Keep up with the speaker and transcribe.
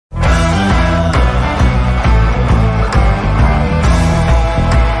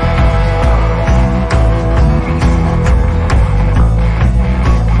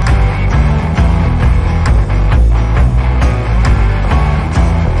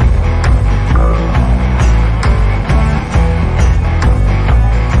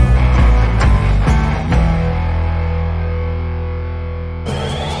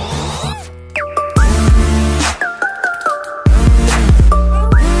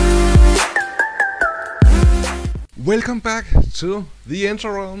Welcome back to the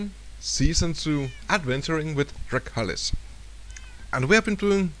Interim Season 2 Adventuring with Dracolis. And we have been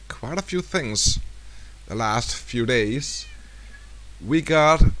doing quite a few things the last few days. We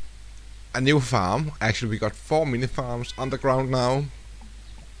got a new farm. Actually, we got 4 mini farms on the ground now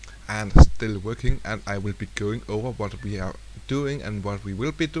and still working, and I will be going over what we are doing and what we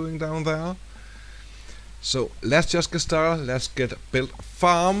will be doing down there. So let's just get started. Let's get built a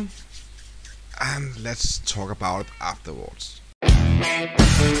farm and let's talk about it afterwards.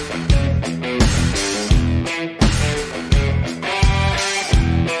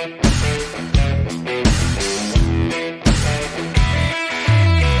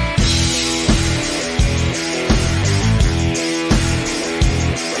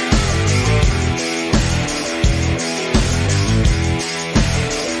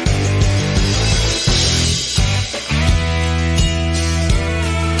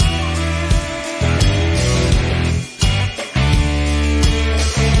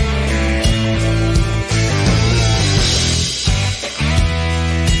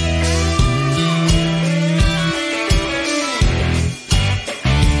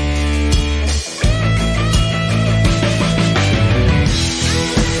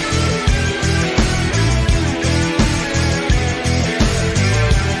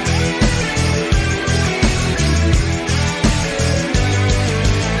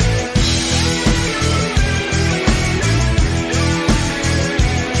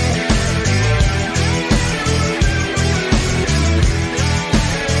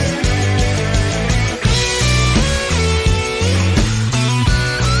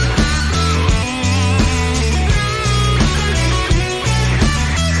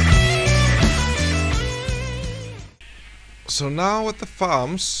 So now at the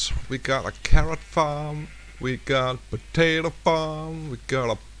farms, we got a carrot farm, we got potato farm, we got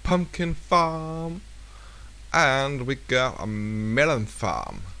a pumpkin farm, and we got a melon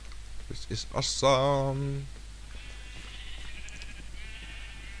farm, which is awesome.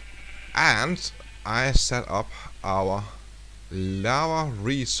 And I set up our lava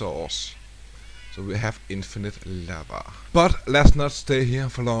resource, so we have infinite lava. But let's not stay here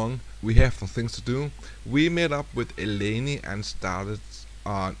for long. We have some things to do. We met up with Elainey and started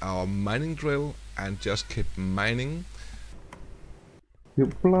on our mining drill and just kept mining. You're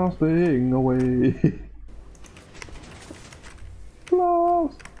blasting away.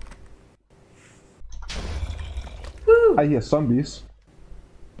 Blast! Woo. I hear zombies.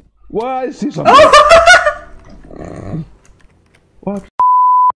 Why? I see zombies. What?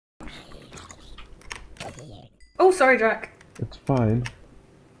 Oh, sorry, Drac. It's fine.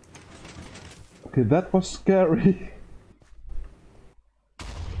 Okay, that was scary.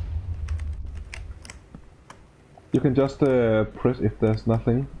 You can just press if there's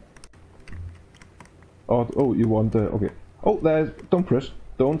nothing. Oh, you want okay. Oh, there's. Don't press.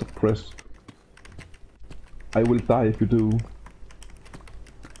 Don't press. I will die if you do.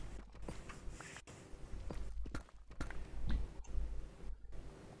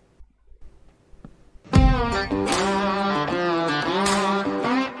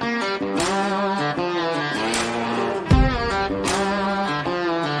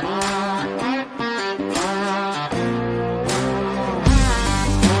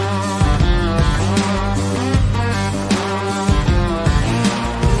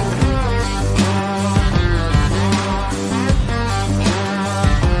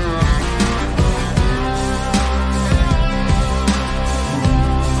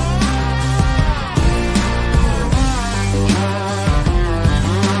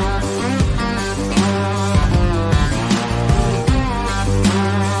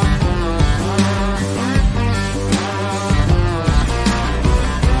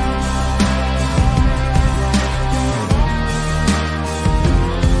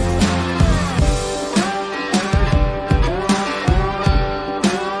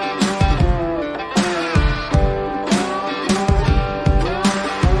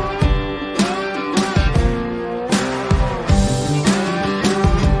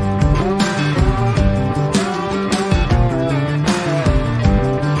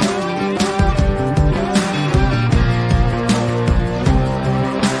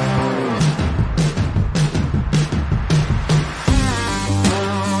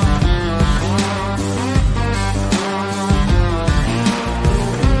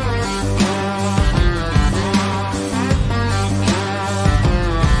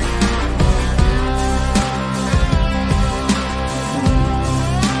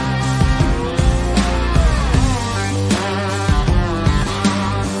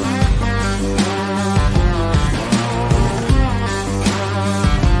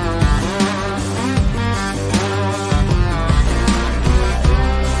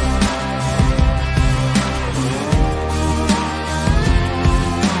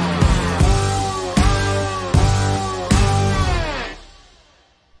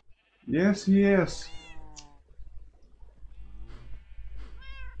 Yes, he is.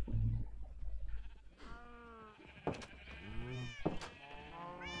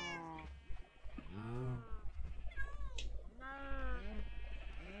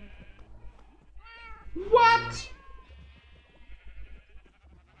 What?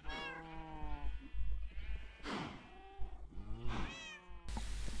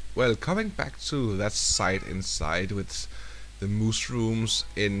 Well, coming back to that site inside with the mooshrooms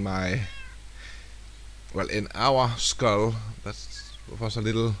in my... well, in our skull, that was a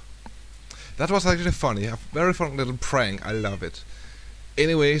little... that was actually funny, a very fun little prank, I love it.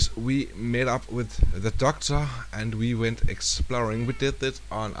 Anyways, we met up with the doctor and we went exploring. We did it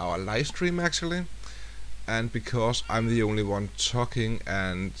on our live stream actually, and because I'm the only one talking,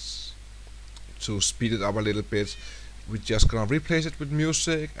 and to speed it up a little bit, we're just gonna replace it with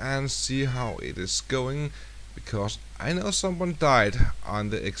music and see how it is going, because I know someone died on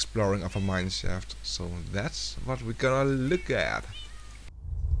the exploring of a mineshaft, so that's what we're gonna look at.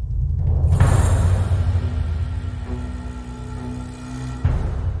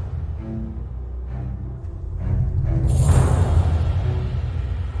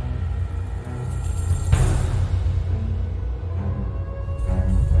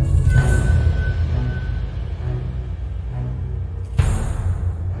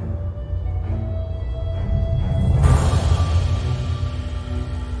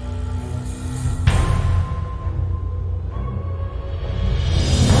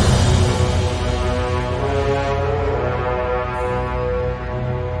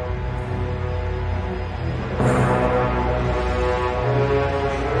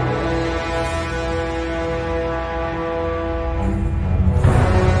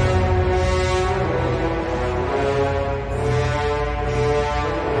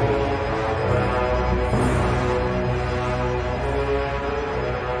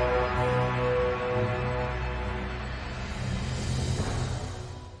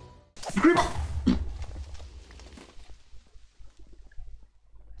 Creeper!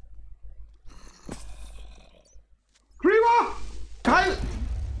 Creeper! Kyle!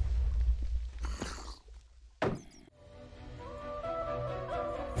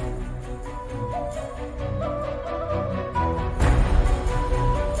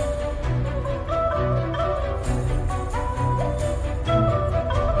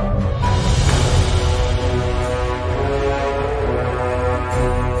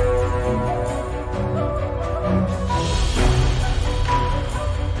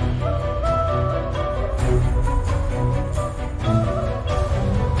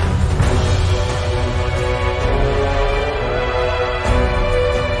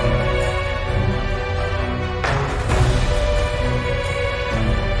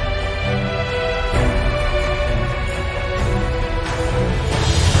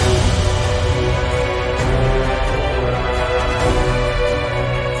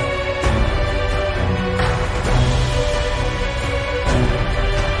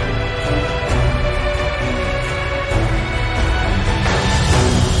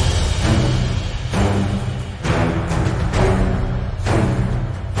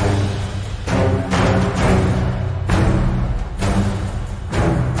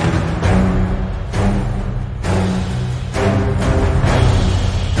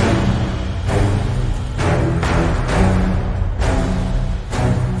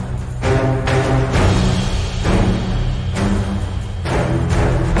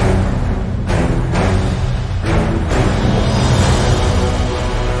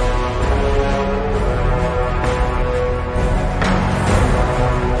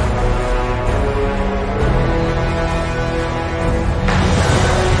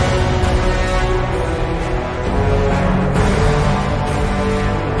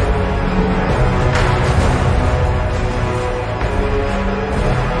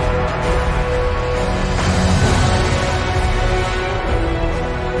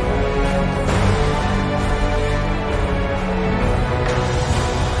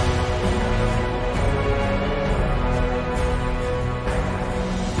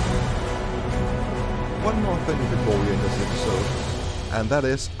 One more thing before we end this episode, and that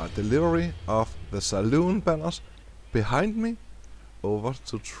is a delivery of the saloon banners behind me over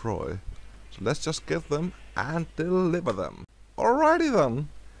to Troy. So let's just get them and deliver them. Alrighty then,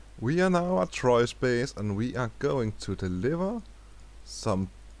 we are now at Troy's base and we are going to deliver some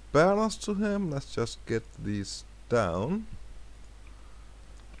banners to him. Let's just get these down.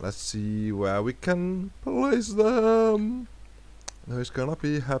 Let's see where we can place them. Now he's gonna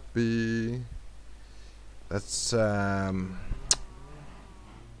be happy. Let's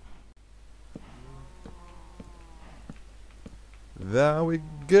there we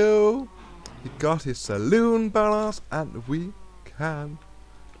go. He got his saloon banners, and we can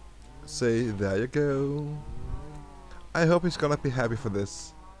say there you go. I hope he's gonna be happy for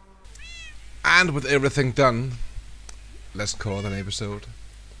this. And with everything done, let's call it an episode.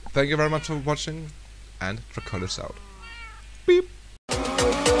 Thank you very much for watching, and Dracolius out. Beep.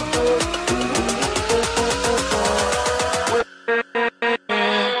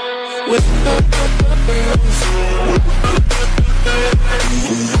 With